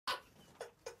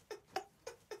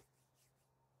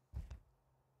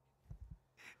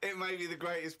It may be the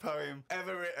greatest poem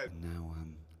ever written. And now,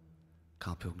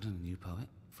 Karl Pilkington, a new poet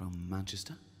from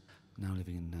Manchester, now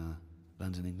living in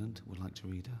London, England, would like to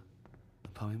read a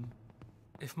poem.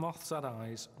 If moths had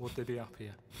eyes, would they be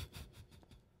happier?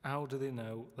 How do they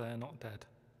know they're not dead?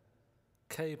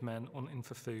 Cavemen hunting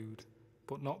for food,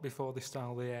 but not before they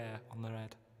style the air on their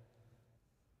head.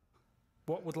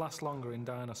 What would last longer in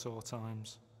dinosaur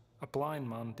times? A blind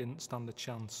man didn't stand a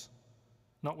chance.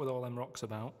 Not with all them rocks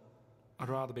about. I'd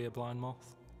rather be a blind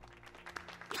moth.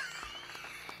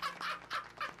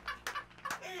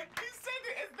 He said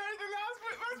it as though the last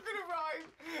bit was going to rhyme.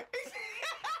 He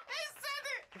said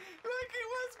it like it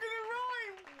was going to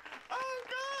rhyme. Oh,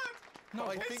 God. No,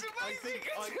 It's amazing.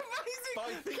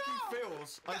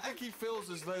 But I think he feels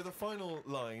as though the final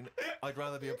line, I'd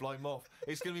rather be a blind moth,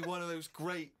 is going to be one of those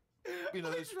great, you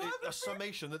know, a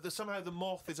summation that somehow the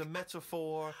moth is a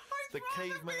metaphor, the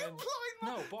caveman.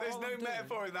 No, but there's all no I'm doing-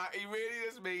 metaphor in that. He really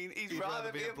does mean he'd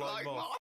rather be a blind moth.